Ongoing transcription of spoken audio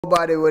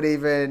Nobody would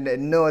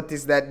even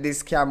notice that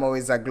this camo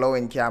is a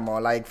glowing camo,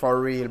 like for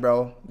real,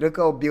 bro. Look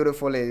how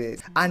beautiful it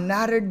is.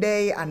 Another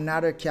day,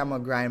 another camo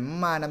grind.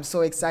 Man, I'm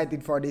so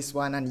excited for this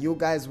one, and you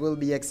guys will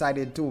be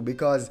excited too,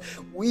 because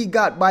we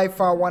got by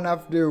far one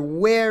of the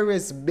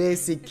rarest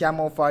basic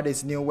camo for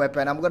this new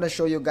weapon. I'm gonna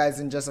show you guys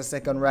in just a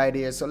second right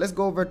here. So let's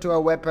go over to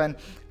our weapon,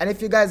 and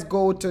if you guys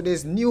go to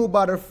this new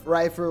battle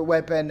rifle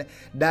weapon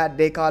that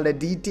they call the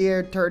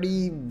D-tier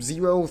 30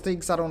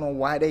 things, I don't know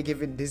why they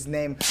give it this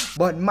name,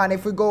 but man,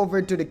 if we go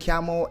over to the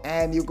camo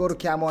and you go to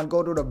camo and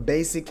go to the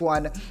basic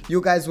one, you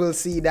guys will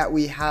see that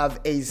we have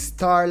a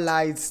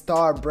Starlight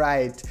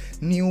Starbright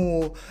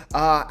new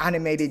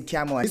animated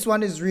camo. This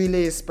one is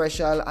really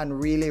special and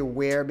really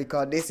rare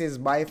because this is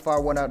by far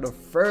one of the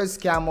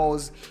first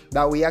camos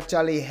that we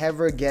actually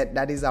ever get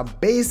that is a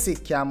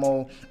basic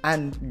camo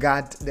and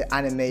got the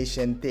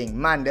animation thing.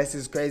 Man, this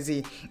is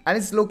crazy, and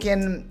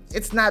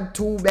it's not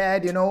too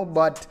bad, you know,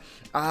 but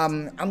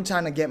I'm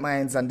trying to get my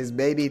hands on this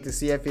baby to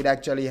see if it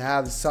actually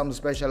has some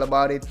special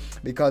about it,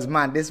 because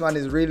man, this one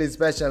is really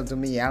special to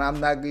me, and I'm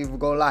not even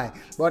gonna lie.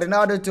 But in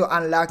order to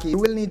unlock it, you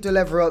will need to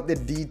level up the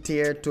D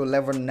tier to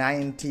level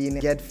 19,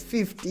 get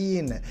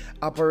 15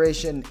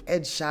 operation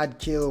headshot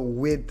kill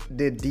with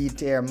the D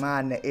tier.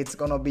 Man, it's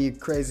gonna be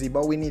crazy,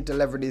 but we need to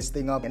level this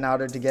thing up in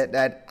order to get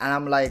that, and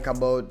I'm like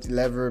about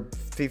level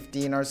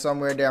 15 or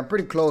somewhere there. I'm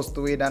pretty close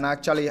to it, and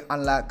actually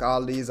unlock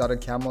all these other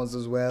camos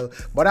as well.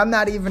 But I'm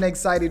not even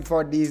excited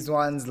for these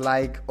ones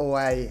like, oh,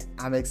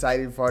 I'm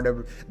excited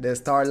for the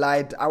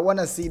Starlight. I want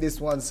to see this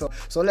one, so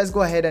let's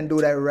go ahead and do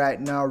that right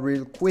now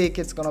real quick.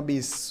 It's gonna be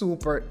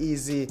super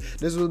easy.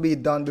 This will be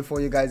done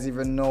before you guys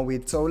even know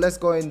it. So let's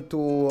go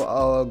into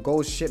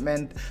ghost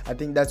shipment. I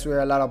think that's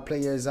where a lot of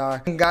players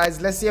are. And guys,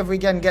 let's see if we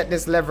can get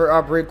this level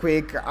up real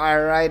quick.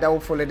 All right,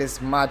 hopefully this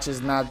match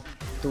is not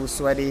too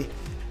sweaty.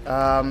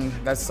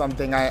 That's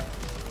something I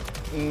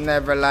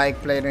never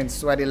like, playing in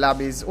sweaty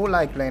lobbies. Who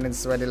like playing in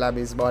sweaty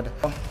lobbies? But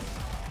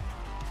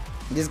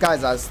these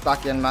guys are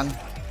stuck in, man.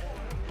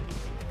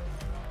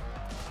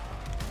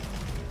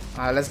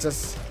 Alright, let's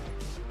just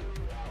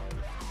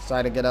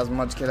try to get as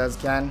much kill as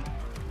can.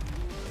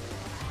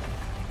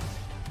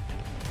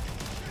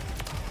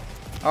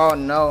 Oh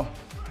no.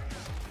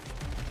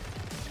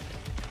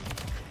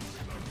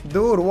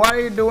 Dude, what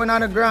are you doing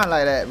on the ground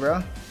like that,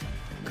 bro?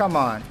 Come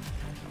on.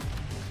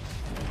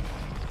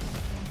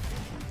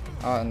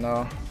 Oh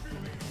no.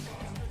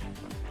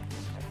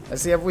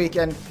 Let's see if we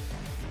can.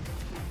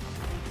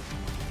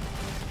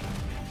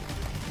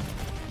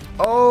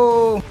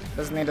 Oh,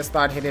 just need to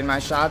start hitting my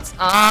shots.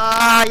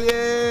 Ah,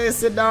 yeah,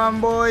 sit down,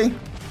 boy.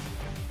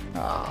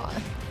 Ah.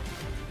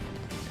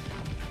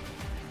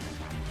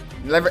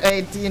 Level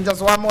 18,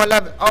 just one more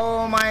level.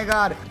 Oh my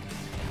god.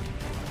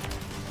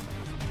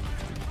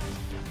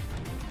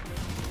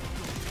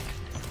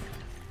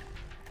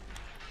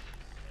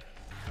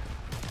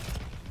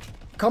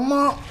 Come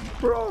on,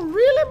 bro.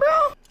 Really,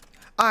 bro?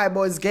 Alright,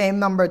 boys, game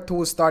number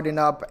 2 starting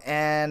up,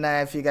 and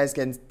if you guys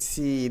can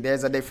see,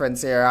 there's a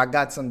difference here. I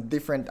got some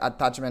different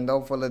attachment.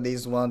 Hopefully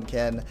this one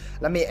can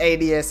let me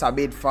ADS a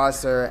bit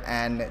faster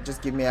and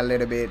just give me a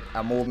little bit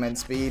of movement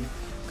speed,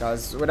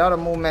 because without a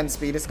movement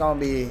speed, it's gonna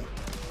be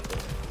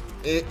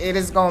it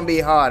is gonna be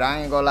hard.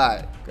 I ain't gonna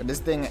lie. This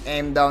thing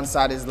aim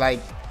downside is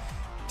like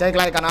take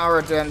like an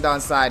hour to aim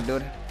downside,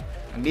 dude,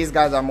 and these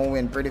guys are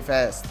moving pretty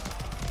fast.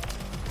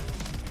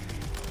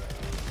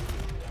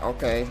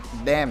 Okay,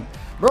 damn.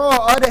 Bro,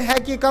 how the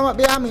heck you come up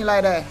behind me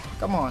like that?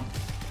 Come on.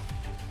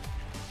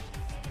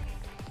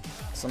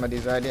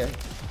 Somebody's right there.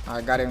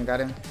 I got him, got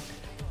him.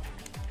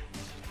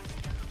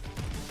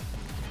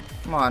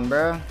 Come on,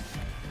 bro.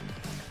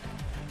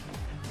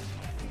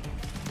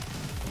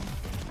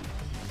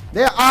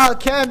 They're all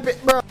camping,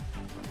 bro.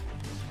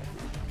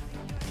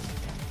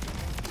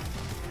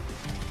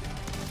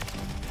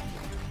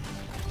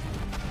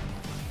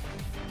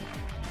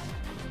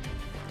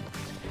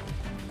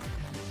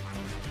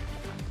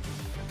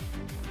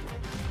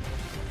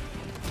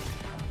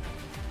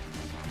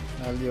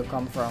 Where do you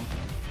come from?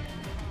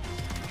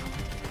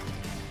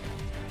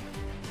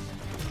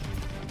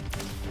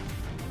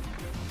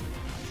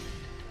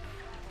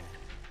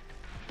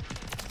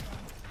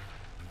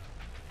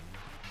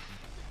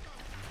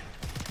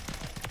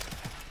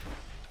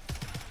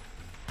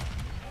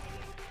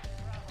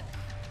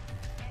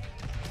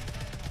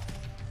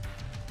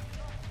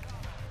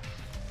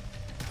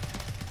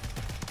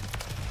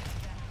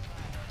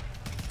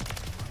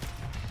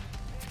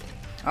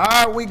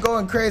 Alright, we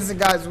going crazy,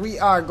 guys. We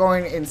are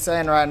going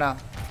insane right now.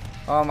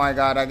 Oh my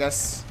god, I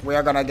guess we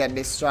are gonna get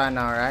this try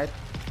now, right?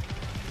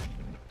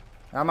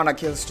 I'm on a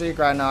kill streak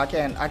right now. I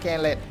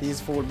can't let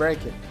these fools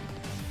break it,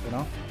 you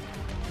know?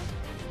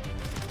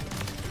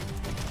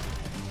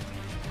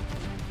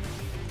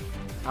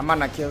 I'm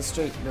on a kill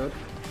streak, dude.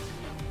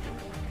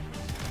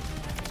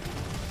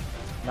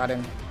 Got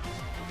him.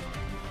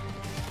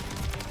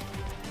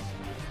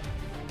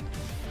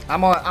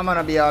 I'm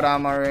gonna be out of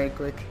ammo real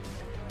quick.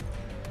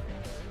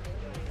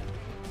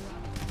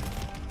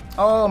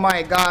 Oh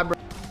my god, bro.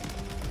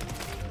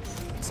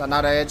 It's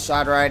another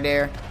headshot right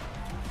there.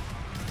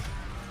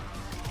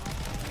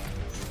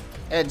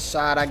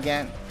 Headshot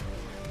again.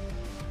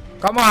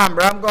 Come on,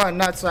 bro. I'm going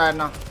nuts right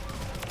now.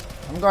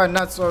 I'm going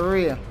nuts for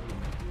real.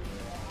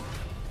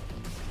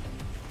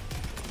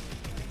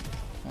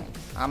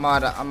 I'm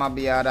gonna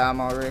be out of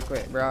ammo real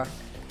quick, bro.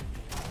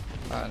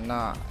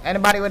 Nah.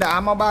 Anybody with the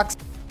ammo box?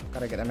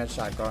 Gotta get a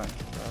headshot going,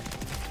 bro.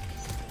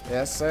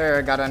 Yes,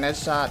 sir. Got a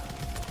headshot.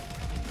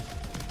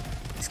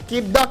 Just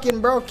keep ducking,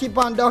 bro. Keep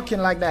on ducking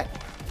like that.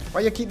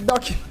 Why you keep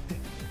ducking?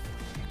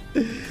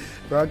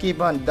 Bro,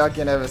 keep on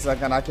ducking every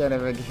second. I can't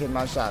even hit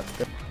my shot.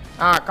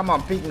 Ah, come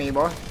on, peek me,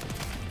 boy.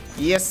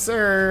 Yes,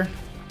 sir.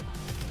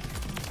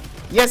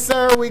 Yes,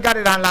 sir. We got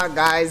it unlocked,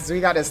 guys.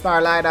 We got the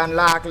Starlight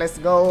unlocked. Let's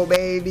go,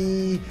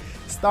 baby.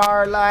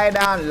 Starlight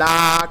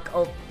unlock.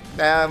 Oh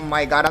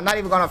my god, I'm not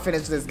even gonna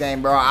finish this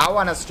game, bro. I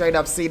wanna straight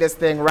up see this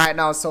thing right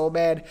now so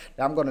bad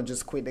that I'm gonna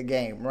just quit the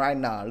game right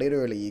now.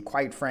 Literally,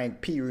 quite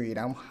frank, period.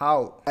 I'm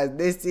out.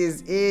 This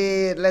is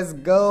it. Let's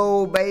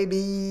go,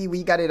 baby.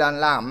 We got it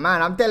unlocked.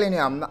 Man, I'm telling you,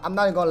 I'm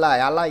not even gonna lie.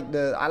 I like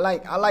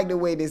the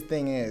way this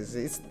thing is.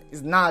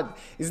 It's not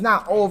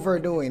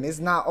overdoing, it's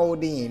not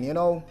ODing, you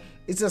know?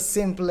 It's just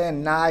simple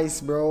and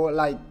nice, bro.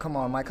 Like, come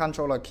on, my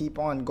controller keep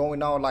on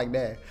going out like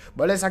that.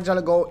 But let's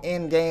actually go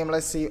in game.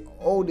 Let's see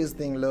how this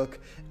thing look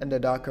in the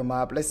darker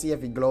map. Let's see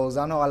if it glows.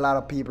 I know a lot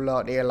of people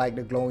out there like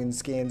the glowing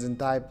skins and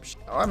type.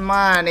 Oh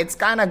man, it's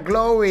kind of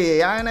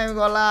glowy. I ain't even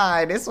gonna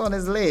lie. This one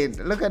is lit.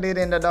 Look at it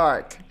in the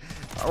dark.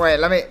 Oh, wait,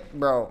 let me,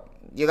 bro.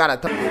 You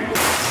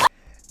gotta.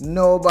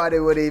 Nobody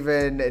would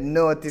even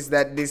notice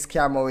that this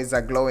camo is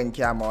a glowing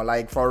camo,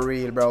 like for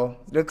real, bro.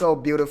 Look how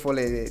beautiful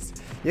it is.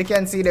 You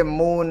can see the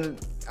moon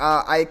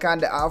icon,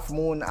 the half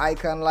moon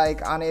icon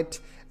like on it,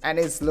 and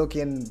it's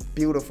looking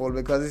beautiful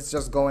because it's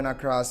just going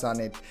across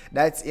on it.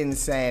 That's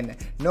insane.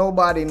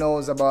 Nobody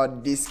knows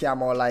about this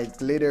camo,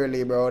 like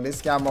literally, bro.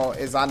 This camo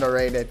is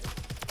underrated.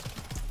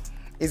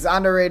 It's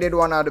underrated,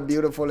 one of the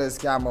beautifulest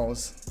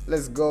camos.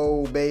 Let's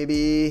go,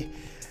 baby.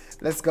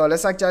 Let's go.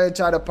 Let's actually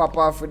try to pop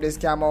off with this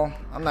camo.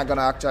 I'm not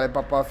gonna actually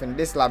pop off in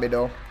this lobby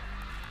though.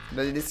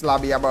 This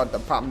lobby about to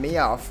pop me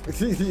off.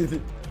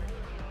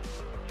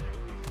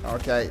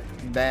 Okay.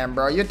 Damn,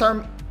 bro. You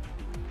turn.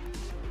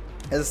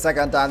 It's the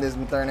second time this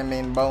been turning me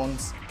in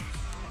bones.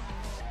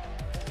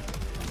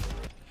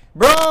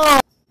 Bro!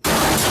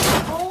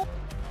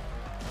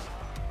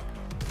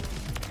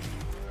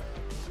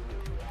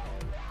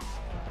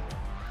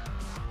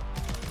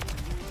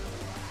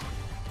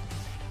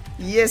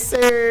 Yes,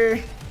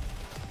 sir.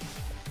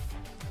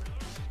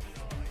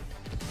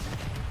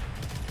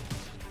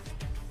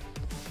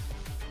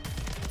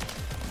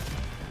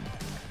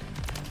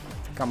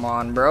 Come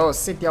on, bro.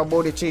 Sit your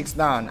booty cheeks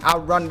down.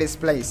 I'll run this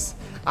place.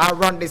 I'll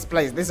run this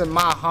place. This is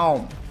my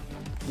home.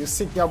 You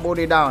sit your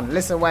booty down.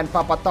 Listen when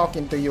Papa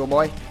talking to you,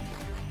 boy.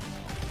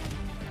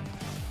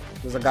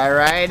 There's a guy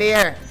right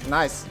here.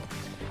 Nice.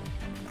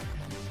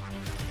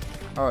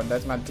 Oh,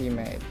 that's my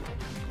teammate.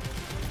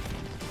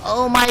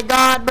 Oh my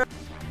god, bro.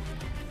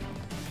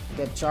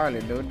 Get Charlie,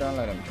 dude. Don't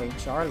let him take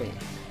Charlie.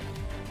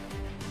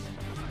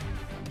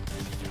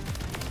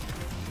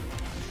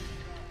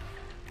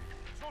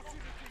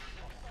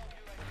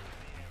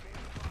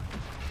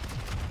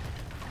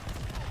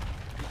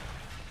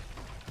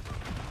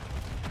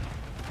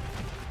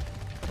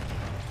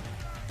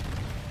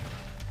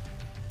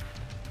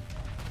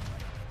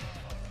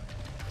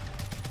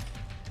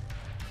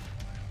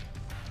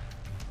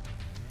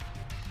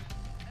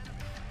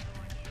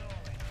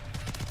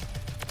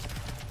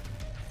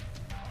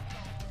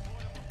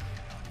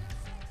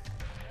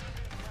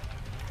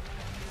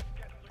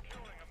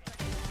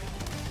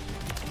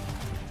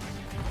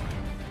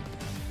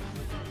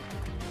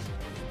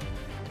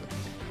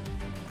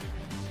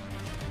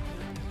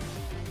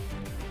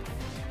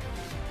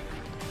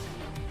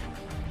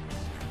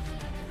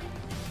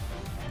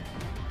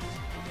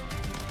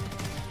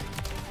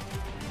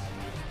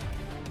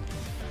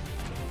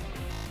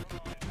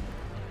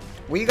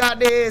 We got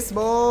this,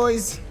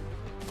 boys.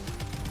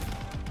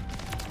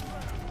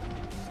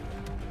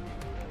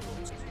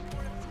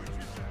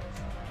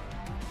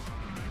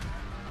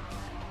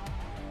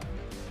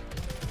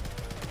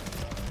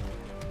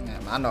 Yeah,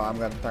 I know I'm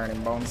gonna turn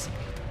in bones.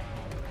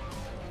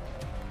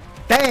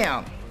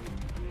 Damn.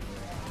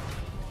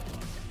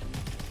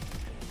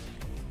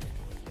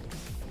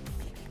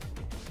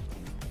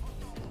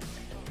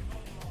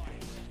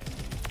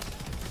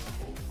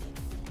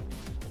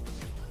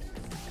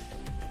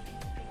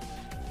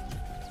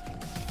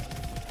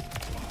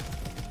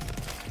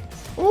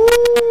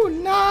 Ooh,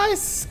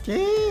 nice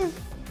skin.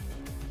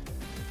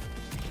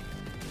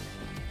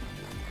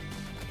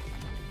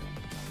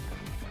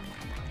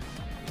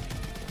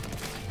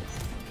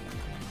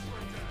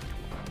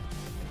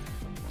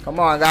 Come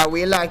on, guys,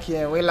 we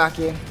lucky, we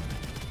lucky.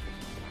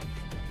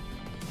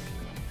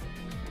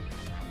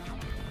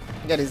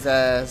 Get his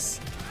ass.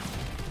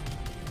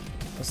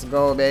 Let's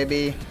go,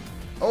 baby.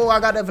 Oh, I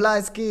got a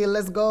fly skill.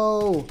 Let's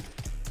go.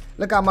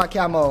 Look at my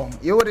camo.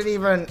 You wouldn't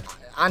even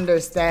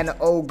understand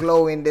how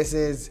glowing this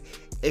is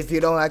if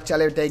you don't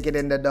actually take it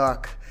in the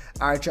dark.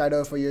 Alright, try it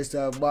out for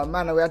yourself. But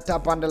man, we're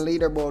top on the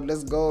leaderboard.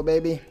 Let's go,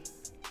 baby.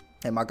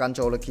 and my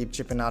controller keep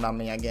chipping out on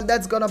me again.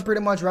 That's gonna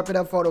pretty much wrap it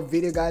up for the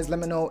video, guys. Let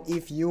me know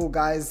if you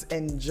guys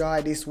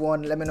enjoy this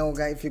one. Let me know,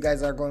 guys, if you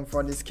guys are going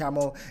for this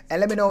camo, and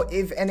let me know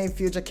if any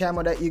future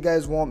camo that you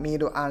guys want me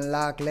to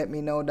unlock. Let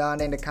me know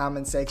down in the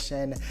comment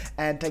section.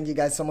 And thank you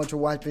guys so much for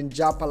watching.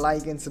 Drop a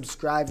like and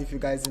subscribe if you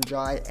guys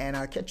enjoy, and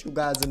I'll catch you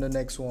guys in the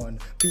next one.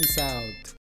 Peace out.